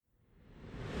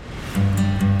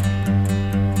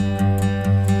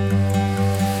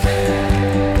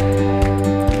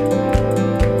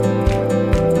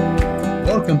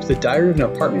the Diary of an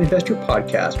Apartment Investor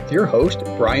podcast with your host,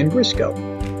 Brian Briscoe.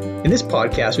 In this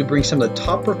podcast, we bring some of the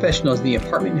top professionals in the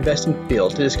apartment investing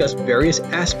field to discuss various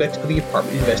aspects of the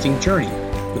apartment investing journey,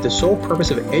 with the sole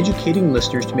purpose of educating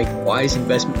listeners to make wise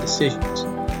investment decisions.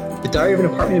 The Diary of an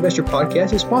Apartment Investor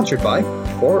podcast is sponsored by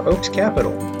Four Oaks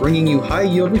Capital, bringing you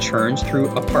high-yield returns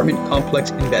through apartment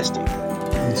complex investing.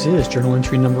 This is journal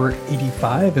entry number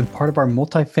 85 and part of our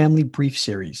multifamily brief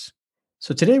series.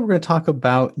 So today we're going to talk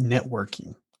about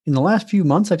networking. In the last few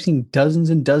months, I've seen dozens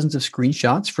and dozens of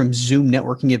screenshots from Zoom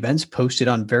networking events posted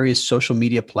on various social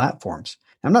media platforms.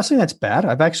 I'm not saying that's bad.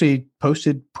 I've actually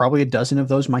posted probably a dozen of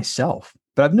those myself.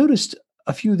 But I've noticed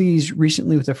a few of these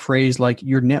recently with a phrase like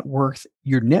your net worth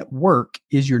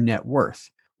is your net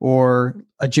worth. Or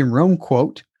a Jim Rohn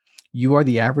quote, you are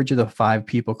the average of the 5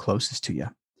 people closest to you.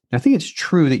 Now, I think it's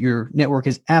true that your network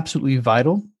is absolutely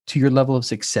vital to your level of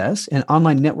success, and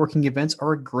online networking events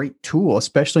are a great tool,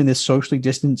 especially in this socially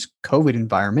distanced COVID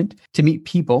environment, to meet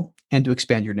people and to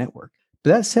expand your network.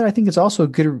 But that said, I think it's also a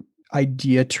good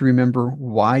idea to remember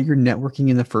why you're networking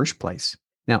in the first place.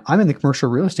 Now, I'm in the commercial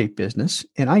real estate business,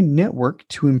 and I network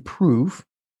to improve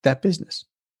that business.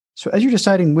 So as you're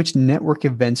deciding which network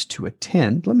events to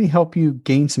attend, let me help you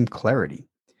gain some clarity.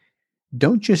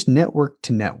 Don't just network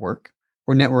to network,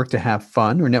 or network to have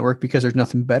fun, or network because there's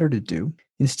nothing better to do.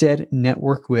 Instead,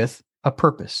 network with a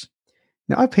purpose.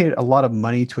 Now, I've paid a lot of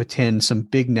money to attend some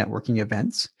big networking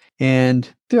events,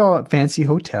 and they're all at fancy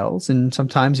hotels, and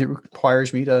sometimes it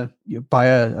requires me to buy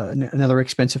another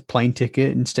expensive plane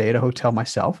ticket and stay at a hotel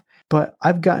myself. But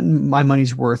I've gotten my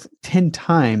money's worth 10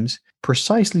 times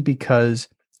precisely because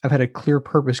I've had a clear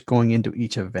purpose going into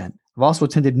each event. I've also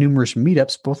attended numerous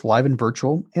meetups, both live and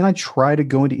virtual, and I try to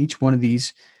go into each one of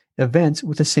these events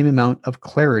with the same amount of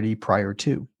clarity prior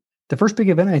to. The first big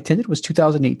event I attended was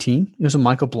 2018. It was a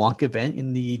Michael Blanc event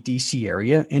in the DC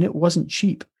area, and it wasn't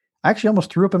cheap. I actually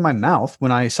almost threw up in my mouth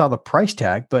when I saw the price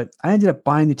tag, but I ended up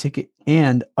buying the ticket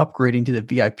and upgrading to the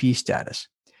VIP status.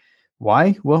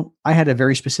 Why? Well, I had a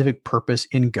very specific purpose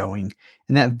in going,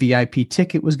 and that VIP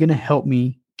ticket was going to help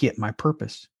me get my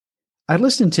purpose. I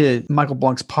listened to Michael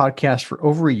Blanc's podcast for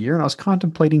over a year, and I was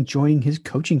contemplating joining his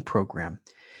coaching program.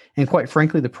 And quite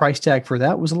frankly, the price tag for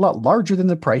that was a lot larger than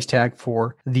the price tag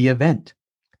for the event.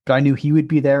 But I knew he would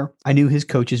be there. I knew his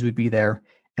coaches would be there.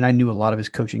 And I knew a lot of his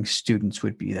coaching students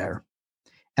would be there.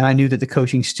 And I knew that the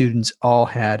coaching students all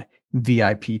had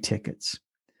VIP tickets.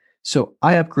 So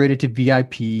I upgraded to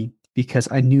VIP because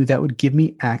I knew that would give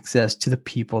me access to the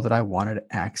people that I wanted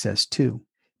access to.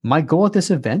 My goal at this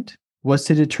event was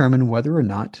to determine whether or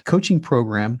not the coaching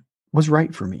program was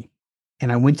right for me.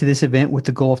 And I went to this event with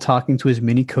the goal of talking to as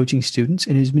many coaching students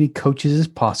and as many coaches as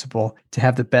possible to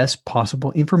have the best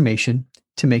possible information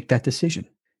to make that decision.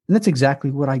 And that's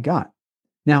exactly what I got.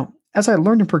 Now, as I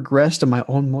learned and progressed on my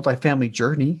own multifamily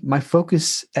journey, my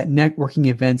focus at networking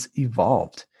events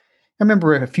evolved. I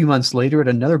remember a few months later at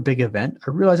another big event,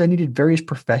 I realized I needed various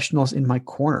professionals in my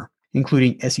corner,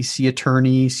 including SEC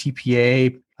attorney,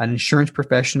 CPA, an insurance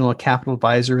professional, a capital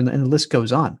advisor, and the list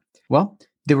goes on. Well,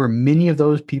 there were many of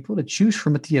those people to choose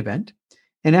from at the event.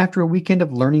 And after a weekend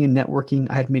of learning and networking,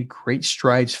 I had made great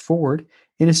strides forward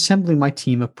in assembling my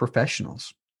team of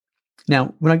professionals.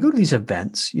 Now, when I go to these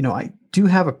events, I do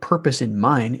have a purpose in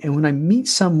mind. And when I meet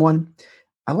someone,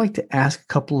 I like to ask a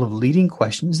couple of leading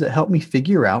questions that help me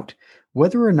figure out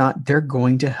whether or not they're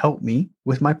going to help me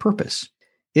with my purpose.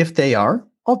 If they are,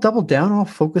 I'll double down and I'll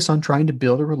focus on trying to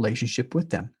build a relationship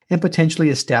with them and potentially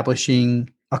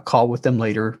establishing a call with them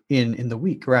later in the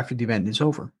week or after the event is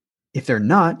over. If they're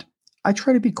not, I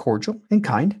try to be cordial and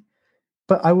kind,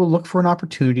 but I will look for an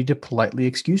opportunity to politely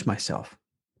excuse myself.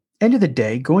 End of the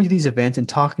day, going to these events and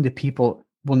talking to people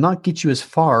will not get you as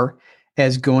far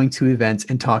as going to events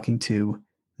and talking to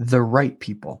the right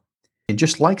people. And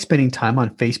just like spending time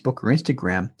on Facebook or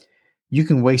Instagram, you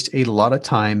can waste a lot of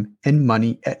time and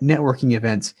money at networking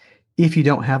events if you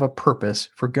don't have a purpose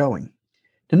for going.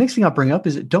 The next thing I'll bring up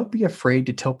is that don't be afraid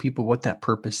to tell people what that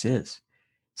purpose is.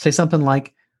 Say something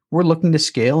like, we're looking to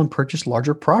scale and purchase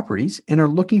larger properties and are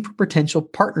looking for potential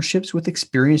partnerships with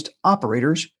experienced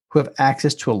operators who have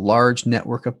access to a large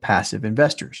network of passive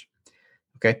investors.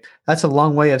 Okay, that's a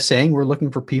long way of saying we're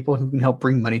looking for people who can help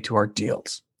bring money to our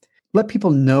deals. Let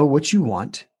people know what you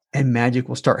want and magic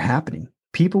will start happening.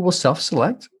 People will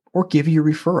self-select or give you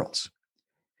referrals.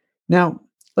 Now,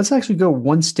 let's actually go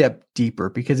one step deeper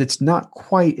because it's not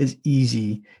quite as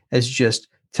easy as just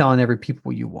telling every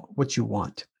people what you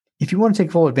want. If you want to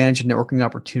take full advantage of networking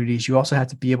opportunities, you also have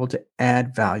to be able to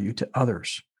add value to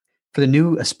others. For the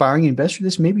new aspiring investor,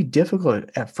 this may be difficult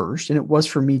at first, and it was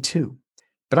for me too.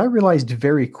 But I realized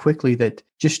very quickly that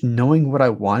just knowing what I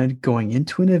wanted going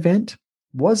into an event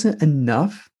wasn't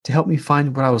enough to help me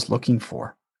find what I was looking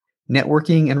for.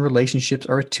 Networking and relationships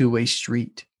are a two-way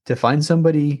street. To find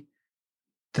somebody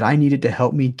that I needed to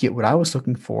help me get what I was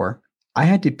looking for, I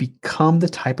had to become the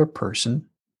type of person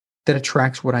that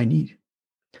attracts what I need.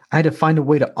 I had to find a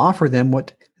way to offer them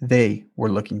what they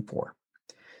were looking for.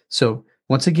 So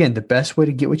once again, the best way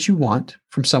to get what you want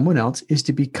from someone else is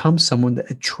to become someone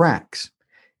that attracts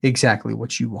exactly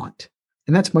what you want.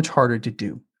 And that's much harder to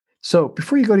do. So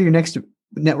before you go to your next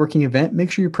networking event, make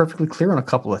sure you're perfectly clear on a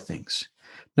couple of things.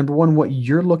 Number one, what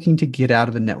you're looking to get out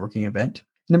of the networking event.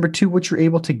 Number two, what you're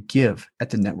able to give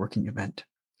at the networking event.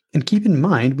 And keep in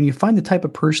mind, when you find the type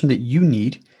of person that you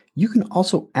need, you can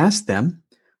also ask them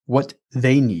what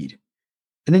they need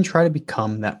and then try to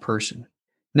become that person.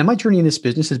 Now, my journey in this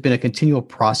business has been a continual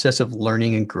process of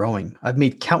learning and growing. I've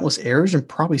made countless errors and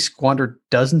probably squandered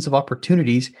dozens of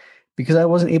opportunities because I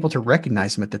wasn't able to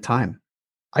recognize them at the time.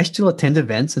 I still attend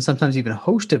events and sometimes even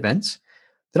host events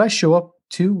that I show up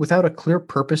to without a clear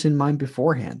purpose in mind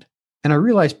beforehand. And I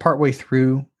realized partway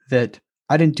through that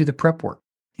I didn't do the prep work,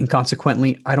 and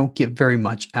consequently, I don't get very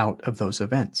much out of those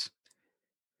events.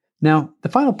 Now, the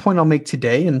final point I'll make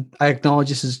today, and I acknowledge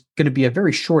this is going to be a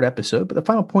very short episode, but the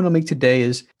final point I'll make today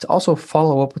is to also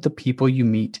follow up with the people you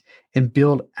meet and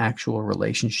build actual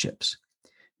relationships.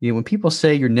 When people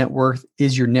say your net worth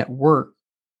is your network,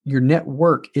 your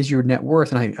network is your net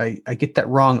worth, and I get that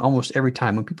wrong almost every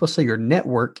time. When people say your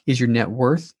network is your net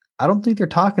worth, I don't think they're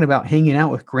talking about hanging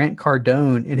out with Grant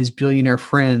Cardone and his billionaire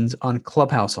friends on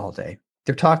Clubhouse all day.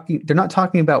 They're not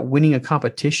talking about winning a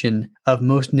competition of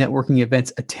most networking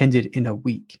events attended in a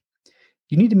week.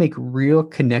 You need to make real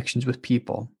connections with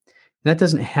people. And that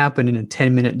doesn't happen in a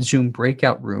 10-minute Zoom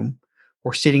breakout room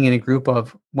or sitting in a group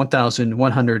of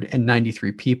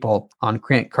 1,193 people on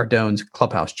Grant Cardone's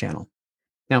Clubhouse channel.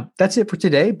 Now, that's it for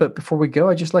today. But before we go,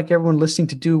 I'd just like everyone listening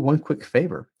to do one quick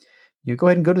favor. Go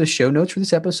ahead and go to the show notes for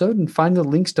this episode and find the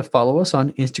links to follow us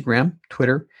on Instagram,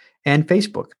 Twitter, and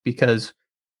Facebook, because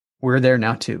we're there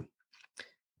now too.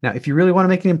 Now, if you really want to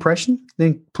make an impression,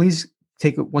 then please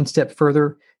take it one step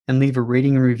further and leave a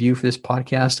rating and review for this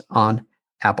podcast on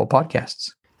Apple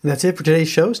Podcasts. And that's it for today's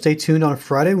show. Stay tuned on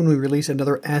Friday when we release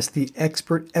another Ask the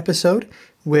Expert episode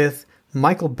with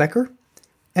Michael Becker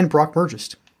and Brock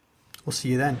Burgess. We'll see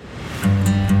you then.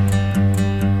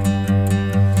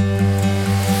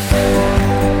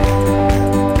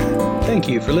 Thank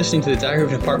you for listening to the Diary of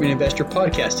an Apartment Investor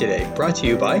podcast today, brought to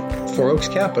you by Four Oaks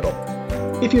Capital.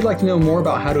 If you'd like to know more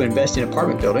about how to invest in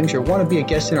apartment buildings or want to be a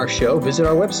guest in our show, visit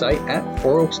our website at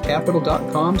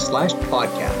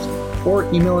fouroakscapital.com/podcast or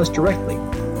email us directly.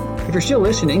 If you're still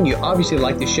listening, you obviously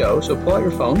like the show, so pull out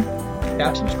your phone,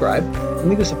 tap subscribe, and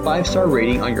leave us a 5-star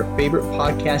rating on your favorite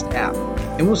podcast app.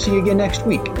 And we'll see you again next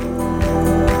week.